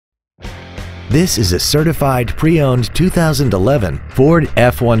This is a certified pre-owned 2011 Ford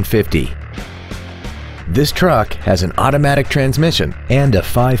F-150. This truck has an automatic transmission and a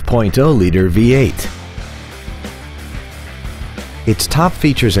 5.0-liter V8. Its top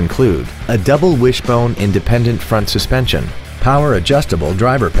features include a double wishbone independent front suspension, power adjustable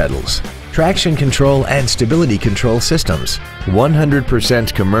driver pedals, traction control and stability control systems,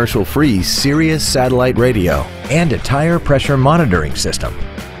 100% commercial-free Sirius satellite radio, and a tire pressure monitoring system.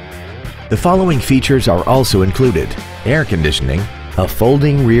 The following features are also included: air conditioning, a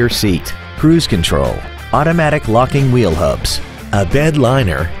folding rear seat, cruise control, automatic locking wheel hubs, a bed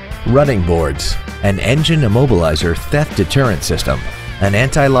liner, running boards, an engine immobilizer theft deterrent system, an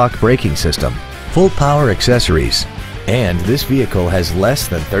anti-lock braking system, full power accessories, and this vehicle has less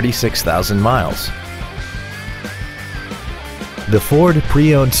than 36,000 miles. The Ford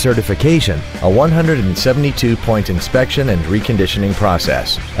Pre-Owned Certification, a 172-point inspection and reconditioning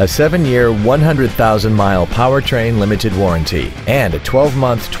process, a 7-year, 100,000-mile powertrain limited warranty, and a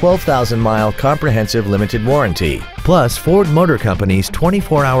 12-month, 12,000-mile comprehensive limited warranty, plus Ford Motor Company's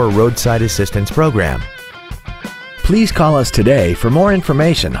 24-hour roadside assistance program. Please call us today for more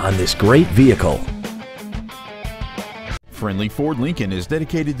information on this great vehicle. Friendly Ford Lincoln is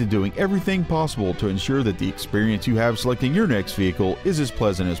dedicated to doing everything possible to ensure that the experience you have selecting your next vehicle is as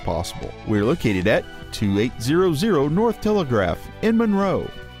pleasant as possible. We're located at 2800 North Telegraph in Monroe.